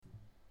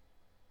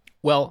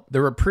Well,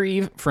 the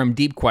reprieve from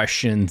deep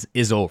questions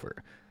is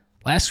over.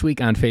 Last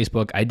week on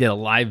Facebook, I did a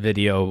live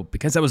video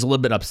because I was a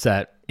little bit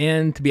upset,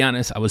 and to be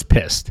honest, I was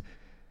pissed.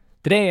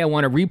 Today, I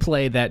want to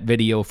replay that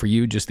video for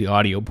you, just the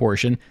audio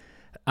portion,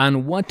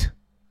 on what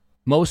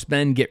most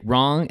men get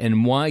wrong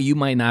and why you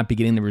might not be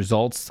getting the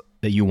results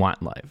that you want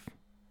in life.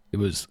 It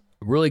was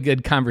a really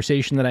good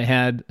conversation that I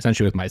had,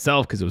 essentially with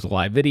myself, because it was a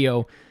live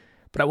video.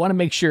 But I want to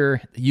make sure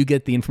that you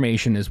get the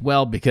information as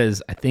well,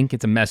 because I think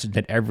it's a message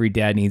that every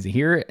dad needs to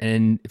hear.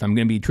 And if I'm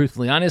going to be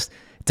truthfully honest,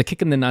 it's a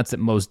kick in the nuts that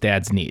most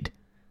dads need.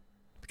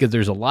 Because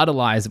there's a lot of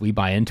lies that we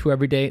buy into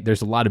every day.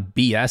 There's a lot of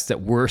BS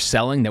that we're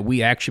selling that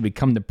we actually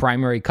become the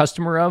primary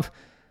customer of,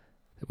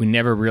 that we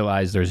never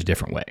realize there's a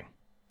different way.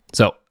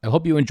 So I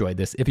hope you enjoyed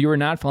this. If you are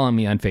not following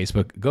me on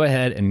Facebook, go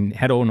ahead and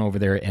head on over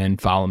there and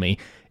follow me.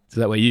 So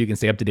that way you can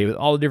stay up to date with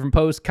all the different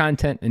posts,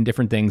 content, and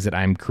different things that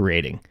I'm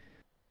creating.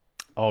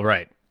 All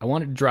right. I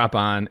wanted to drop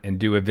on and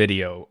do a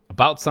video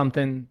about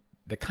something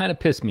that kind of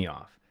pissed me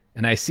off.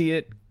 And I see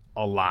it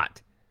a lot.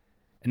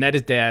 And that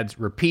is dads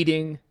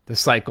repeating the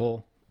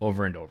cycle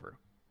over and over.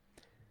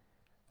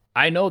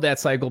 I know that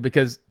cycle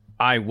because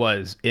I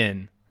was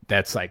in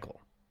that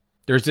cycle.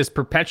 There's this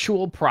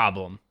perpetual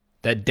problem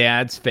that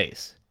dads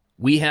face.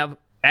 We have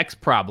X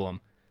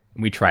problem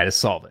and we try to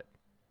solve it.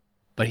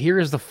 But here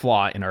is the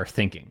flaw in our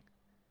thinking.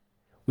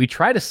 We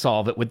try to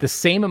solve it with the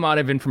same amount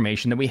of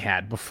information that we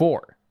had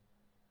before.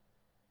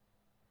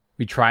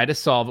 We try to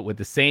solve it with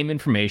the same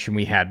information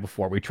we had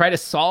before. We try to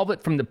solve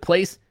it from the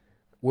place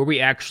where we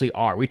actually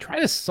are. We try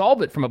to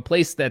solve it from a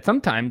place that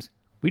sometimes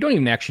we don't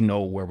even actually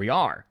know where we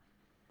are.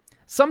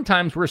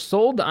 Sometimes we're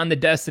sold on the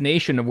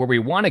destination of where we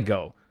want to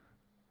go.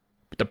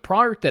 But the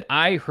part that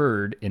I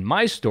heard in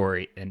my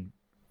story and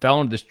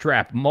fell into this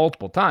trap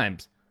multiple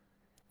times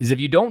is if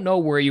you don't know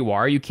where you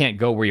are, you can't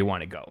go where you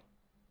want to go.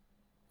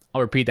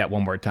 I'll repeat that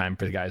one more time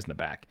for the guys in the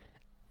back.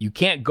 You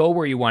can't go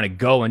where you want to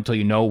go until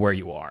you know where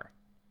you are.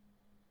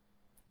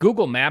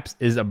 Google Maps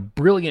is a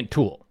brilliant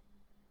tool,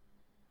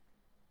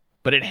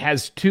 but it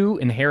has two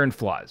inherent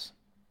flaws.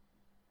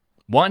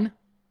 One,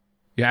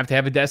 you have to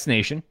have a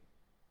destination.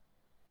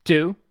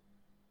 Two,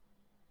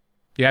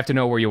 you have to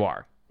know where you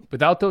are.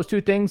 Without those two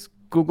things,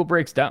 Google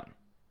breaks down.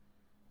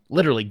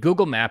 Literally,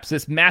 Google Maps,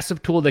 this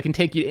massive tool that can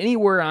take you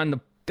anywhere on the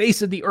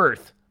face of the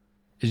earth,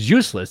 is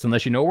useless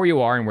unless you know where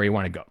you are and where you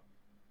want to go.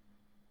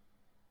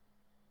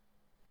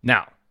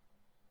 Now,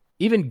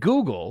 even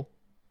Google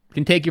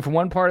can take you from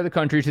one part of the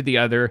country to the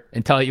other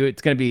and tell you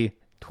it's going to be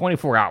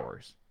 24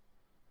 hours.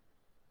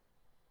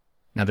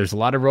 Now, there's a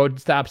lot of road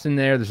stops in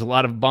there. There's a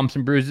lot of bumps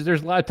and bruises.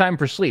 There's a lot of time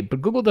for sleep,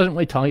 but Google doesn't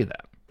really tell you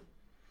that.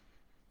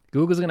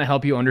 Google's going to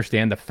help you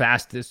understand the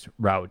fastest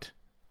route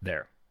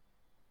there.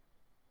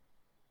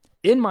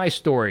 In my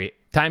story,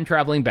 time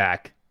traveling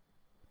back,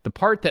 the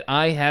part that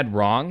I had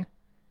wrong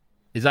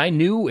is I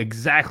knew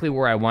exactly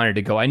where I wanted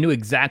to go. I knew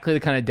exactly the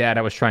kind of dad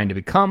I was trying to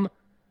become,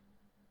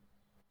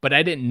 but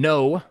I didn't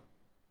know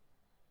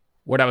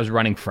what I was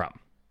running from.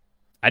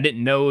 I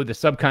didn't know the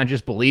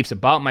subconscious beliefs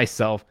about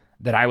myself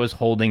that I was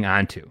holding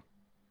on to.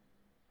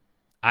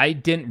 I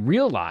didn't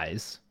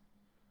realize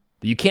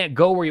that you can't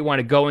go where you want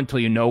to go until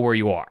you know where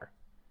you are.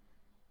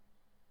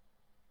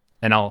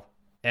 And I'll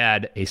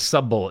add a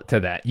sub-bullet to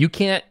that. You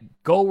can't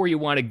go where you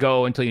want to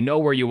go until you know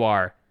where you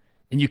are,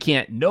 and you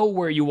can't know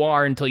where you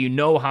are until you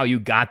know how you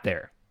got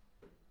there.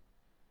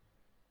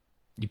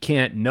 You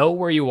can't know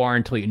where you are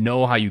until you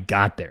know how you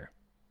got there.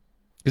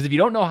 Because if you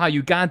don't know how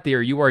you got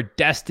there, you are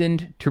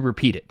destined to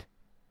repeat it.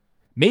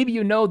 Maybe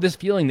you know this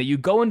feeling that you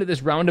go into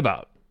this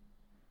roundabout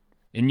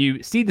and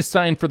you see the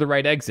sign for the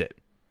right exit.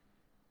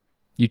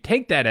 You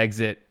take that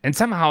exit and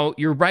somehow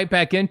you're right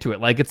back into it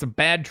like it's a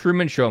bad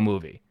Truman Show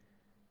movie.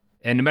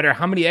 And no matter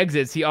how many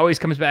exits, he always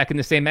comes back in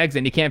the same exit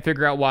and he can't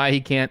figure out why he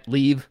can't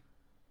leave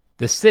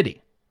the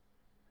city.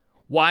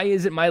 Why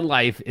is it my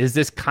life is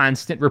this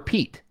constant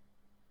repeat?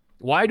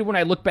 Why do when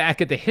I look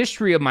back at the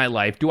history of my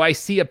life, do I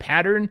see a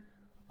pattern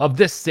of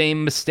this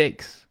same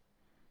mistakes?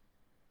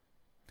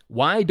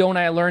 Why don't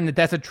I learn that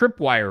that's a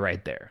tripwire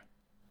right there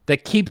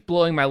that keeps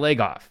blowing my leg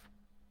off?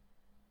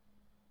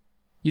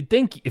 You'd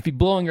think if you're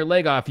blowing your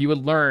leg off, you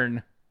would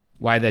learn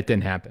why that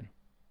didn't happen.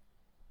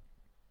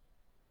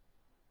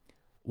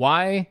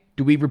 Why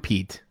do we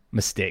repeat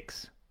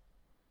mistakes?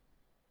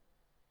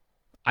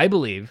 I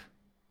believe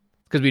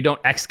it's because we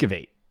don't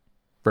excavate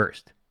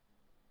first.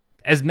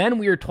 As men,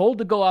 we are told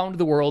to go out into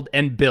the world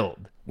and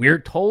build. We are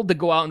told to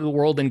go out into the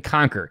world and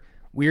conquer.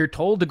 We are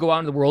told to go out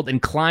into the world and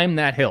climb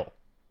that hill.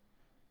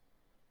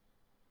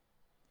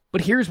 But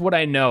here's what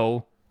I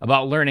know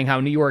about learning how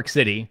New York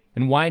City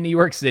and why New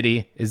York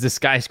City is the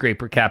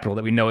skyscraper capital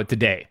that we know it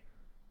today.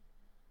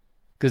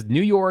 Because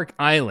New York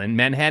Island,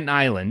 Manhattan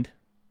Island,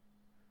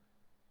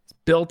 is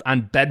built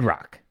on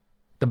bedrock.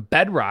 The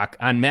bedrock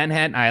on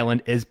Manhattan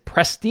Island is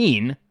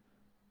pristine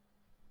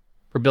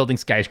for building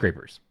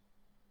skyscrapers.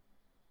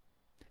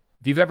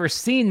 If you've ever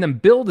seen them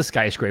build a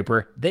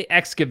skyscraper, they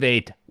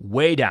excavate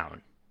way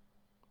down.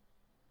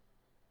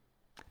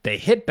 They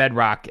hit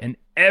bedrock, and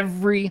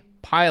every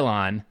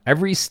pylon,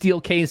 every steel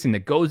casing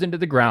that goes into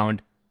the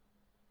ground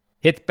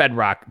hits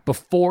bedrock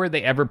before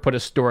they ever put a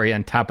story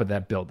on top of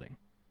that building.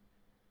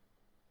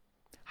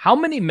 How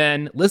many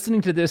men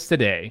listening to this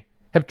today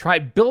have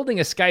tried building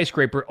a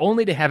skyscraper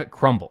only to have it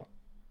crumble?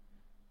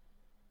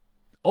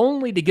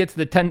 Only to get to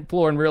the 10th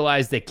floor and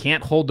realize they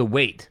can't hold the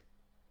weight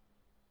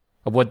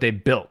of what they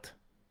built?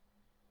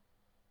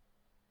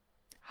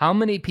 How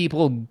many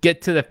people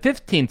get to the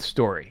 15th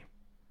story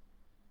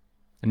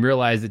and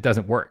realize it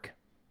doesn't work?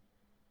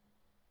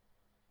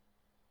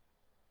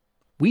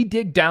 We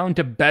dig down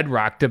to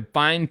bedrock to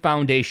find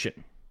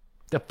foundation,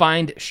 to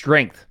find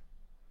strength,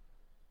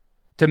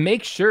 to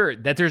make sure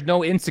that there's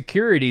no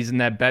insecurities in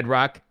that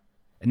bedrock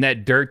and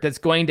that dirt that's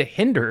going to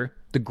hinder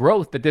the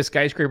growth that this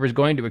skyscraper is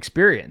going to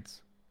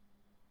experience.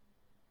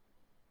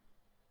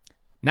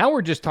 Now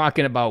we're just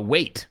talking about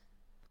weight.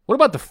 What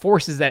about the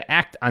forces that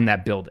act on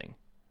that building?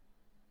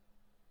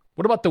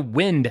 What about the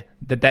wind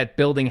that that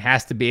building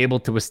has to be able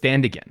to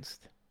withstand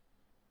against?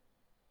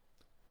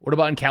 What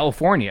about in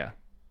California,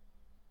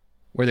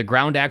 where the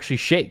ground actually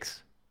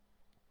shakes?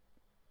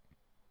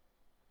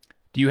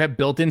 Do you have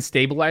built-in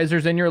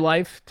stabilizers in your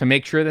life to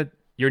make sure that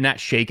you're not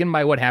shaken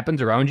by what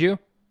happens around you?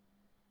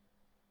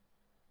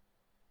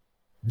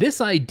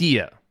 This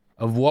idea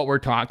of what we're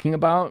talking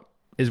about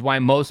is why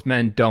most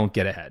men don't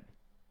get ahead.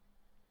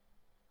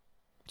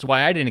 It's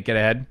why I didn't get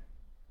ahead.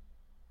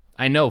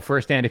 I know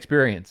firsthand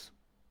experience.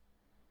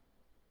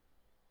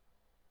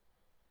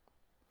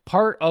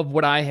 Part of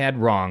what I had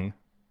wrong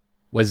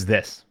was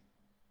this.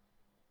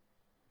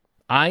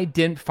 I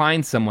didn't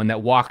find someone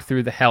that walked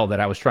through the hell that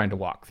I was trying to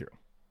walk through.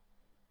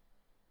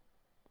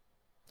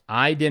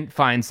 I didn't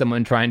find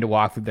someone trying to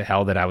walk through the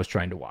hell that I was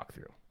trying to walk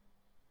through.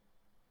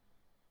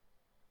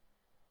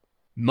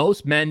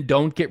 Most men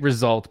don't get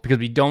results because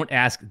we don't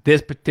ask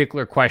this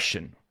particular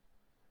question.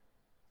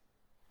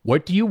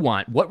 What do you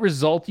want? What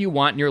result do you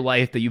want in your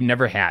life that you've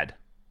never had?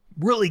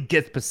 Really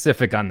get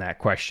specific on that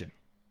question.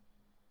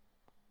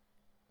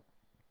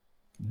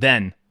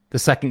 Then, the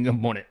second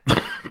component.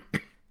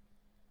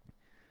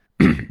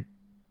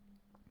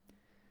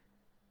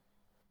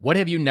 What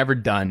have you never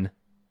done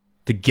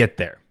to get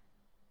there?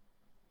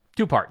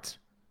 2 parts.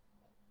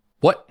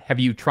 What have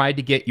you tried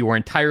to get your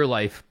entire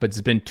life, but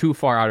it's been too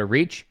far out of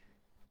reach?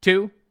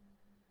 2,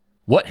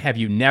 what have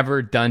you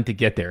never done to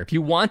get there? If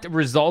you want a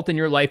result in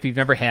your life you've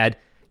never had,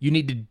 you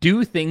need to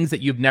do things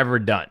that you've never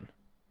done.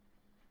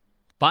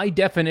 By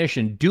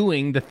definition,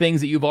 doing the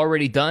things that you've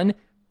already done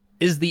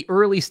is the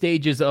early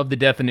stages of the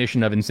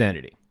definition of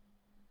insanity.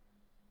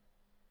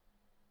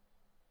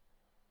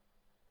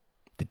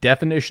 The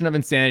definition of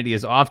insanity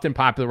is often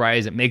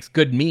popularized. It makes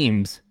good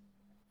memes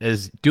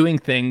as doing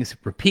things,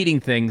 repeating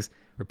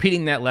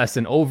that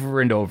lesson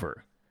over and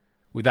over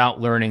without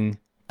learning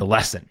the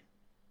lesson.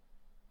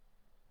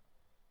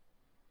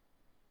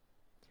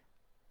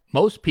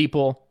 Most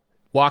people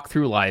walk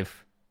through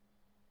life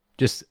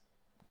just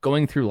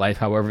going through life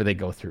however they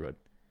go through it.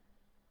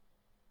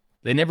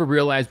 They never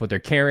realize what they're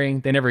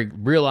carrying. They never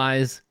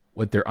realize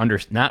what they're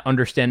not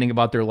understanding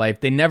about their life.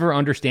 They never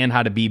understand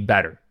how to be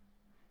better.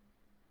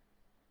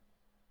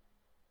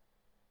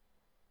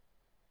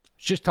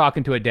 Just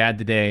talking to a dad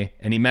today,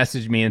 and he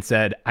messaged me and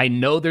said, I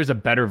know there's a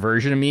better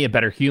version of me, a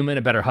better human,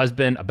 a better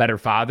husband, a better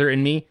father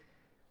in me,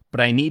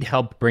 but I need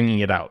help bringing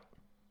it out.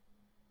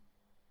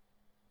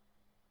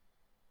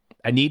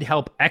 I need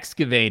help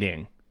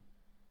excavating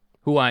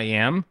who I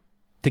am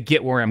to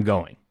get where I'm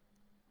going.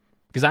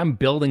 Because I'm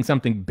building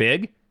something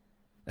big,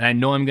 and I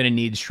know I'm going to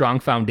need strong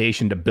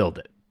foundation to build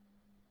it.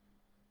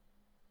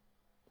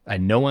 I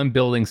know I'm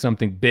building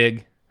something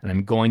big, and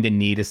I'm going to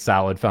need a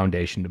solid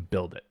foundation to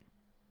build it.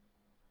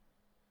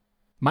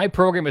 My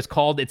program is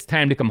called It's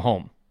Time to Come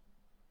Home.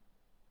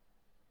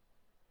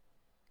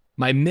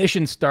 My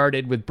mission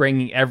started with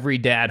bringing every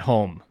dad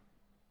home.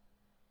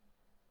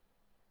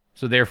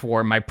 So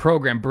therefore, my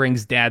program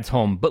brings dads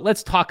home. But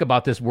let's talk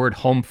about this word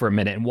home for a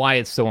minute and why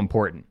it's so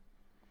important.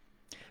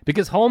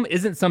 Because home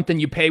isn't something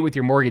you pay with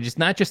your mortgage. It's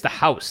not just a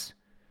house.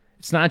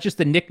 It's not just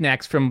the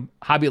knickknacks from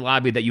Hobby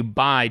Lobby that you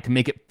buy to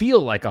make it feel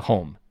like a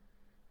home.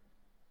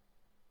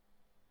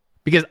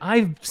 Because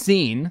I've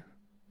seen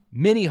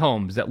many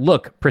homes that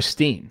look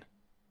pristine,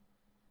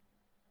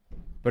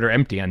 but are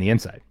empty on the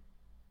inside.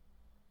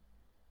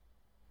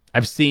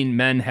 I've seen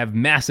men have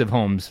massive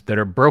homes that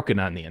are broken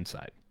on the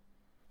inside.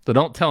 So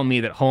don't tell me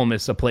that home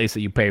is a place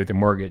that you pay with your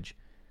mortgage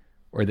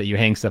or that you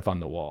hang stuff on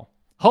the wall.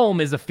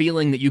 Home is a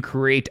feeling that you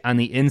create on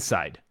the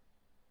inside.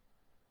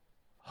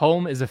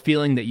 Home is a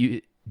feeling that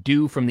you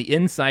do from the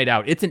inside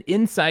out. It's an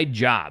inside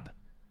job.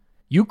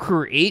 You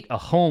create a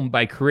home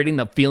by creating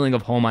the feeling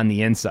of home on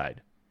the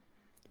inside.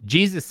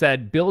 Jesus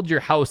said, build your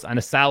house on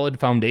a solid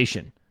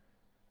foundation.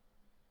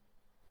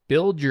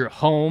 Build your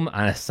home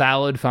on a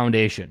solid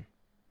foundation.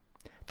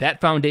 That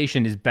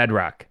foundation is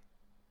bedrock.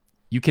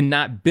 You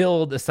cannot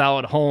build a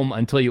solid home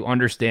until you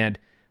understand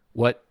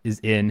what is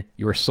in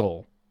your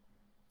soul.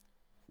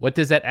 What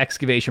does that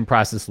excavation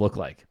process look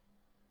like?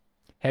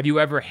 Have you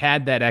ever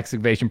had that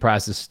excavation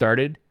process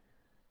started?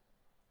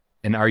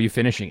 And are you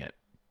finishing it?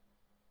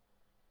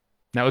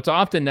 Now, it's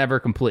often never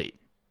complete.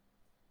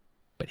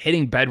 but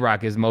hitting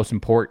bedrock is the most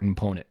important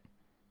component.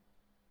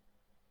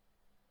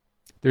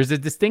 There's a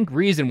distinct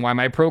reason why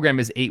my program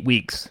is 8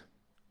 weeks,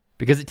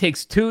 because it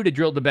takes 2 to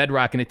drill the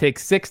bedrock and it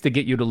takes 6 to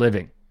get you to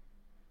living.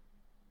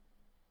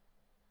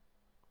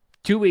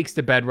 2 weeks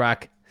to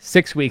bedrock,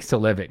 6 weeks to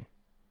living.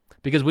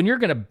 Because when you're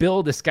going to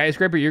build a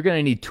skyscraper, you're going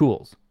to need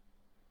tools.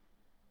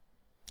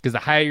 Because the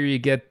higher you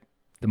get,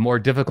 the more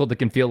difficult it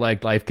can feel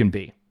like life can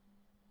be.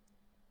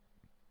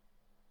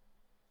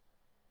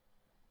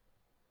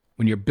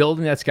 When you're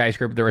building that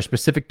skyscraper, there are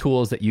specific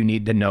tools that you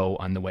need to know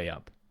on the way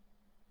up.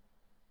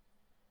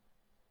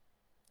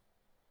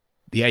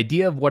 The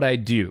idea of what I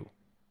do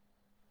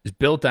is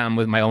built on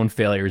with my own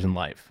failures in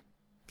life.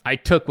 I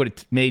took what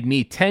it made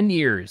me 10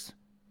 years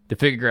to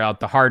figure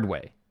out the hard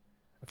way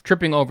of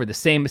tripping over the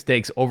same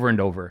mistakes over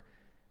and over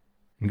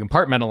and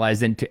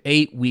compartmentalized into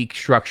 8-week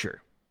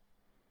structure.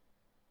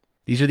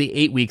 These are the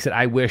 8 weeks that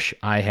I wish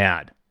I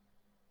had.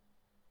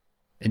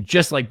 And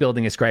just like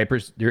building a skyscraper,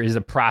 there is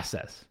a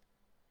process.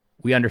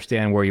 We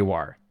understand where you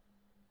are.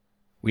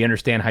 We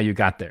understand how you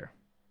got there.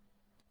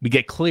 We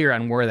get clear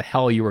on where the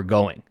hell you were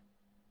going.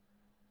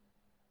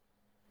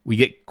 We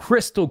get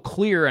crystal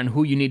clear on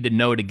who you need to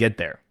know to get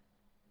there.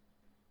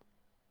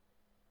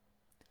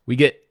 We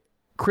get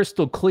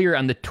crystal clear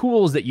on the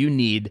tools that you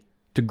need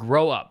to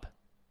grow up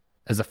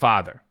as a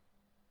father.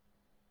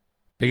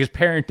 Because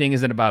parenting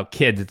isn't about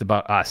kids, it's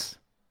about us.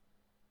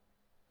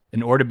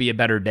 In order to be a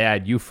better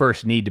dad, you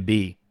first need to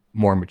be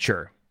more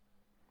mature.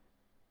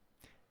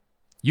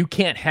 You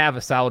can't have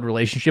a solid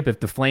relationship if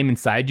the flame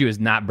inside you is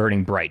not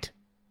burning bright.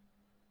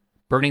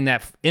 Burning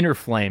that inner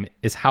flame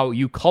is how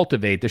you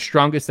cultivate the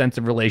strongest sense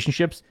of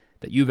relationships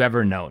that you've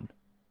ever known.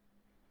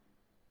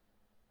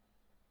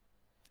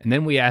 And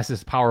then we ask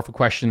this powerful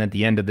question at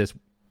the end of this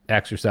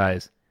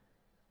exercise.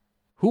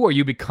 Who are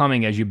you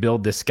becoming as you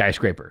build this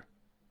skyscraper?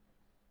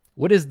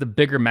 What is the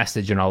bigger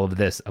message in all of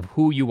this of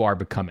who you are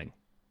becoming?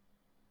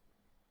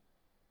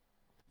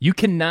 You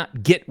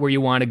cannot get where you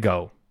want to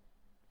go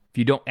if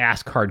you don't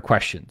ask hard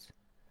questions.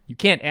 You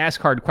can't ask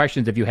hard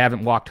questions if you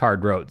haven't walked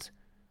hard roads.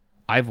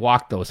 I've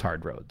walked those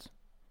hard roads.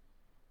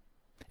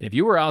 If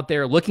you were out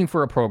there looking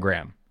for a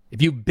program,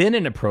 if you've been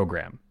in a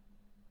program,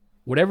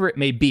 whatever it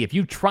may be, if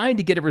you tried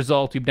to get a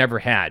result you've never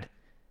had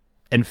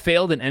and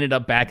failed and ended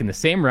up back in the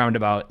same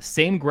roundabout,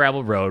 same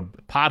gravel road,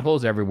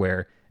 potholes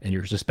everywhere, and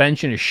your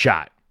suspension is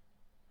shot,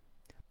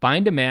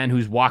 find a man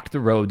who's walked the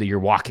road that you're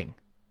walking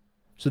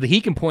so that he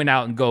can point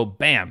out and go,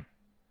 bam,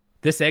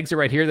 this exit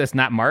right here that's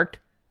not marked,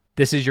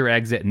 this is your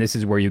exit and this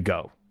is where you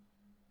go.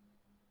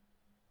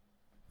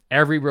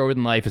 Every road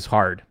in life is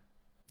hard.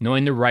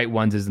 Knowing the right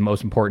ones is the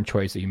most important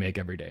choice that you make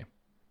every day.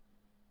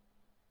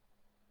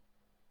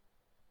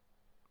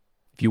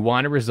 If you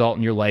want a result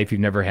in your life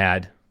you've never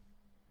had,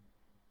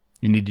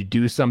 you need to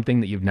do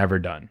something that you've never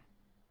done.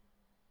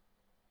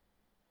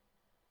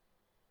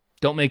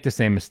 Don't make the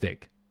same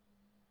mistake.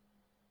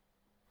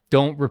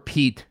 Don't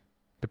repeat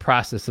the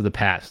process of the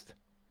past.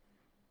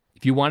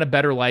 If you want a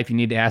better life, you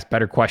need to ask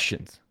better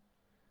questions.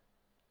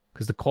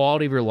 Because the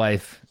quality of your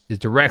life is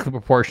directly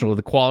proportional to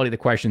the quality of the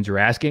questions you're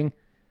asking.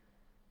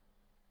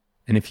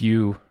 And if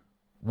you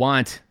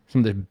want some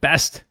of the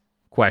best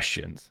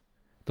questions,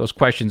 those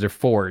questions are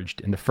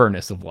forged in the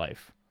furnace of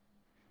life.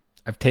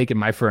 I've taken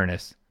my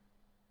furnace.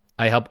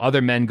 I help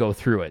other men go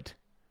through it.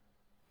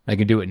 I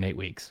can do it in 8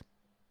 weeks.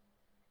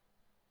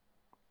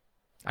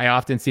 I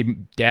often see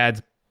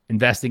dads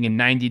investing in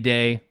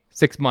 90-day,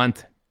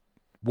 6-month,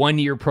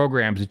 1-year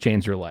programs to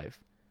change their life.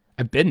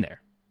 I've been there.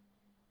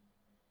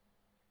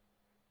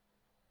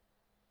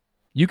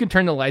 You can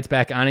turn the lights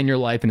back on in your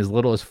life in as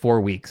little as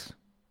 4 weeks.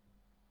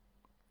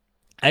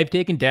 I've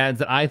taken dads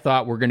that I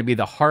thought were going to be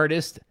the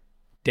hardest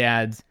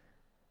dads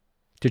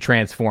to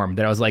transform.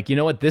 That I was like, you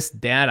know what, this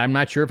dad, I'm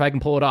not sure if I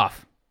can pull it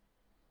off.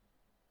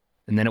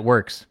 And then it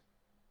works.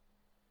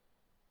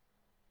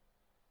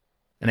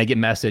 And I get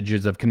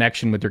messages of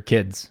connection with their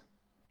kids.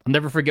 I'll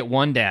never forget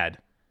one dad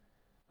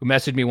who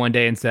messaged me one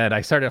day and said,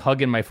 I started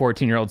hugging my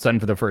 14-year-old son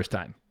for the first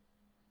time.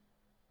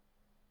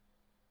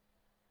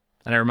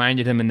 And I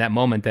reminded him in that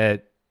moment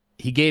that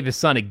he gave his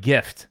son a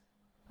gift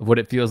of what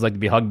it feels like to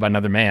be hugged by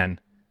another man.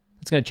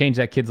 It's going to change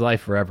that kid's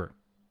life forever.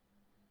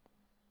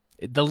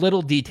 The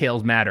little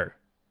details matter.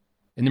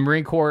 In the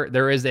Marine Corps,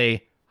 there is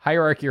a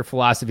hierarchy or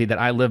philosophy that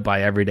I live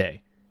by every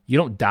day. You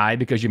don't die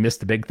because you missed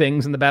the big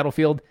things in the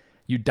battlefield.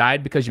 You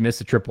died because you missed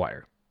the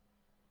tripwire.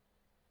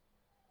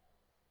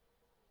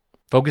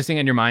 Focusing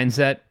on your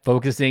mindset,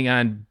 focusing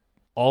on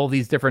all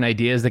these different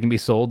ideas that can be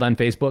sold on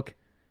Facebook,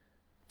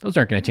 those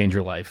aren't going to change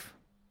your life.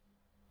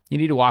 You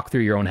need to walk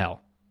through your own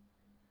hell.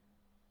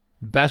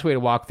 The best way to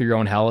walk through your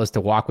own hell is to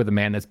walk with a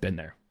man that's been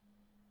there.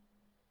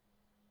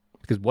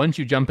 Because once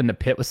you jump in the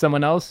pit with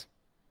someone else,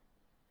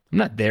 I'm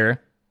not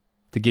there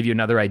to give you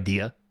another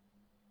idea.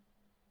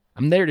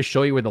 I'm there to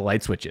show you where the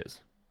light switch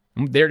is.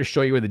 I'm there to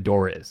show you where the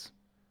door is.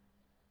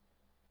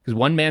 Because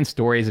one man's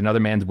story is another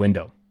man's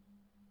window.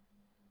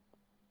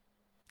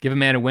 Give a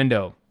man a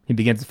window, he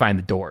begins to find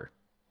the door.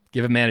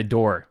 Give a man a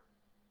door,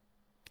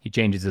 he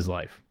changes his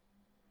life.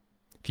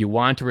 If you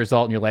want a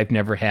result in your life you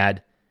never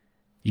had,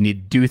 You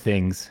need to do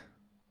things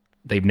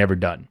they've never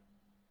done.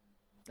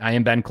 I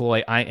am Ben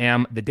Killoy. I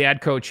am the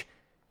dad coach.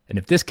 And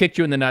if this kicked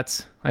you in the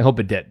nuts, I hope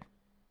it did.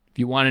 If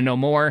you want to know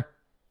more,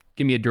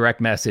 give me a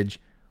direct message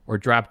or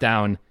drop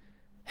down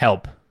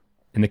help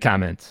in the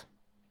comments.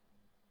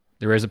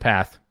 There is a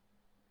path,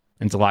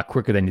 and it's a lot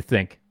quicker than you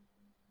think,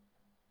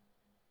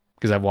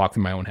 because I've walked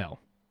through my own hell.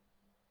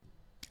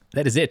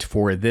 That is it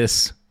for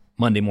this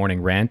Monday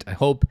morning rant. I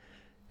hope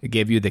it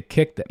gave you the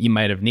kick that you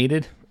might have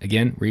needed.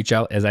 Again, reach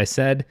out, as I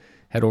said.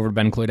 Head over to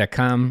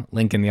benkilloy.com,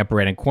 link in the upper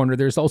right-hand corner.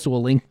 There's also a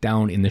link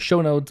down in the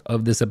show notes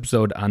of this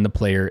episode on the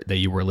player that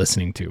you were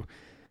listening to.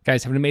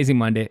 Guys, have an amazing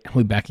Monday. I'll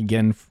be back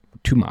again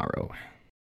tomorrow.